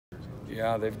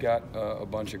Yeah, they've got a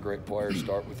bunch of great players.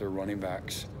 Start with their running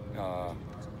backs.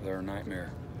 They're a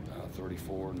nightmare,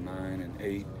 34, 9, and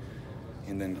 8.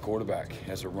 And then quarterback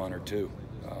has a runner too.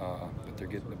 But they're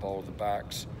getting the ball to the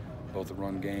backs, both the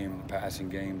run game and the passing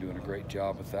game, doing a great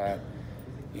job with that.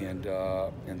 And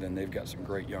then they've got some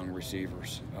great young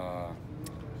receivers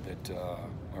that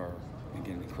are,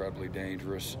 again, incredibly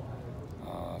dangerous,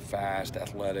 fast,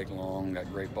 athletic, long, got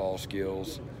great ball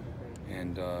skills.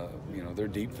 And, they're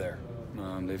deep there.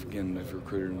 They've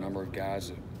recruited a number of guys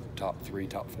at top 3,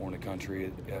 top 4 in the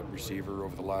country at receiver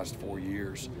over the last 4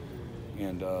 years,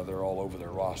 and they're all over their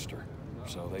roster.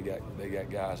 So they got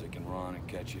guys that can run and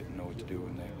catch it and know what to do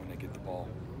when they get the ball.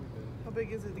 How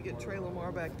big is it to get Trey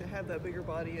Lamar back, to have that bigger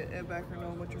body at backer,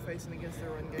 knowing what you're facing against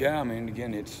their run game? Yeah, I mean,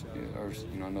 again,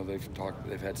 I know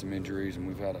they've had some injuries, and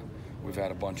we've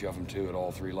had a bunch of them too at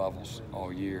all 3 levels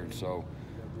all year, and so.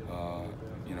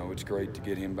 It's great to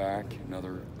get him back,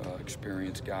 another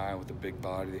experienced guy with a big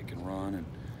body that can run, and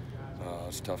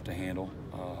it's tough to handle,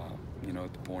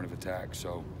 at the point of attack.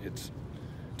 So it's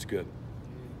good.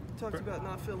 You talked about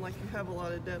not feeling like you have a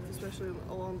lot of depth, especially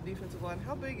along the defensive line.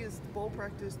 How big is bowl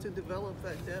practice to develop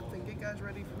that depth and get guys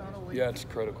ready for not only? Yeah, it's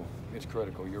critical. It's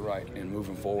critical. You're right. And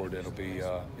moving forward, it'll be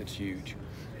it's huge.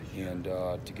 And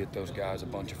to get those guys a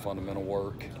bunch of fundamental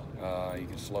work, you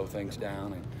can slow things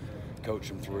down and coach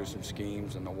them through some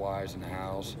schemes and the whys and the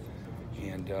hows,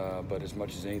 but as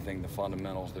much as anything, the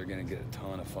fundamentals, they're going to get a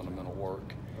ton of fundamental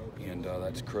work, and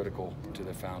that's critical to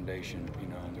the foundation,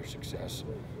 and their success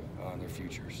and their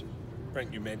futures.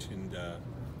 Brent, you mentioned the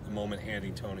moment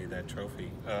handing Tony that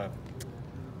trophy.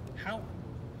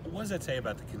 What does that say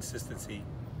about the consistency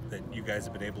that you guys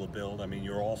have been able to build? I mean,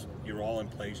 you're all in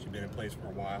place. You've been in place for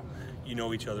a while. You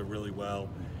know each other really well.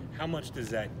 How much does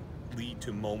that lead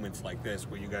to moments like this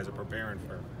where you guys are preparing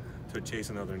to chase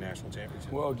another national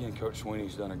championship? Well, again, Coach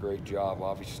Sweeney's done a great job,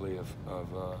 obviously, of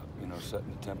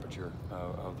setting the temperature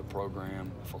of the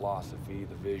program, the philosophy,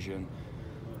 the vision,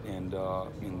 and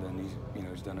then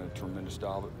he's done a tremendous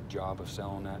job of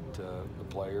selling that to the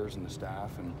players and the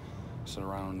staff, and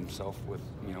surrounding himself with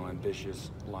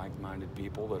ambitious, like-minded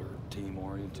people that are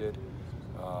team-oriented,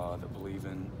 that believe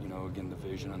in again, the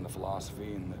vision and the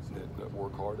philosophy, and that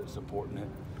work hard at supporting it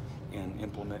and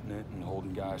implementing it and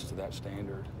holding guys to that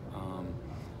standard.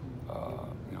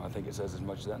 I think it says as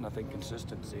much as that, and I think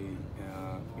consistency,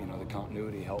 the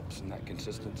continuity helps in that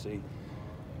consistency,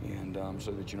 and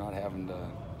so that you're not having to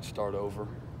start over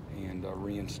and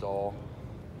reinstall,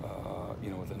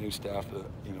 with a new staff. But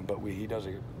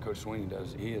Coach Sweeney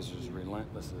does. He is as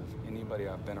relentless as anybody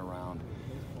I've been around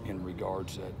in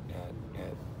regards at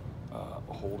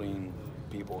holding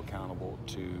people accountable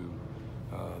to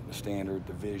the standard,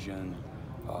 the vision,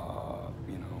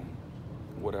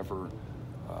 whatever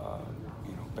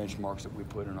benchmarks that we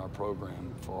put in our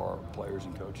program for our players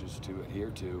and coaches to adhere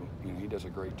to. He does a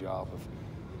great job of,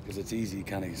 because it's easy to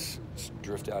kind of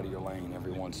drift out of your lane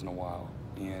every once in a while,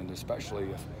 and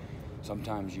especially if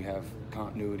sometimes you have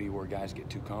continuity where guys get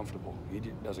too comfortable. He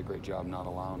does a great job not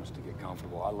allowing us to get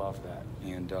comfortable. I love that,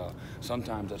 and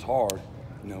sometimes it's hard.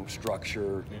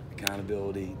 Structure,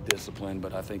 accountability, discipline,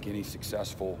 but I think any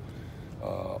successful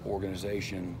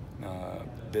organization,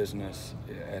 business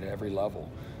at every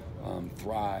level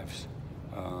thrives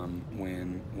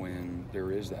when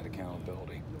there is that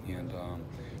accountability. And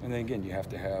then again, you have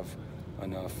to have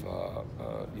enough,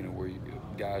 where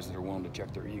guys that are willing to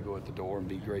check their ego at the door and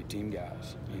be great team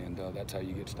guys, and that's how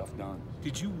you get stuff done.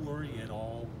 Did you worry at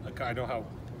all? I know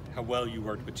how well you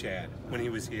worked with Chad when he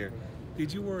was here.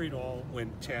 Did you worry at all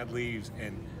when Chad leaves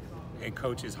and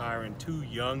Coach is hiring 2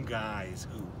 young guys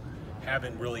who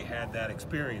haven't really had that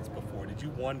experience before? Did you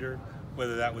wonder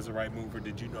whether that was the right move, or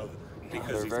did you know that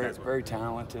because they're very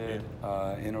talented,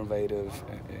 innovative,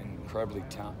 incredibly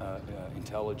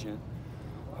intelligent.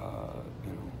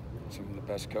 Some of the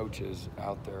best coaches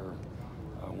out there.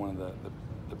 One of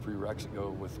the prereqs that go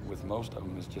with most of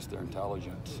them is just their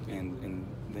intelligence and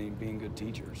they being good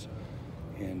teachers,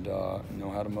 and know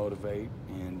how to motivate,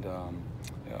 and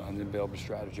then be able to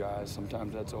strategize.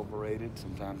 Sometimes that's overrated,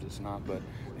 sometimes it's not, but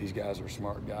these guys are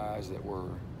smart guys that were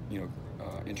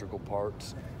integral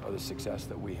parts of the success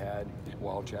that we had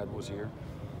while Chad was here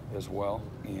as well,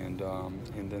 and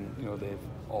then they've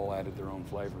all added their own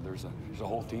flavor. There's a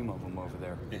whole team of them over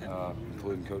there,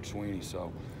 including Coach Sweeney.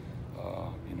 So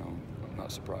I'm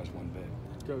not surprised one bit.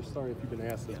 Coach, sorry if you've been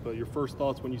asked this, but your first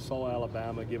thoughts when you saw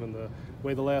Alabama, given the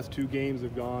way the last 2 games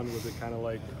have gone, was it kind of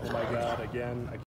like, oh my God, again?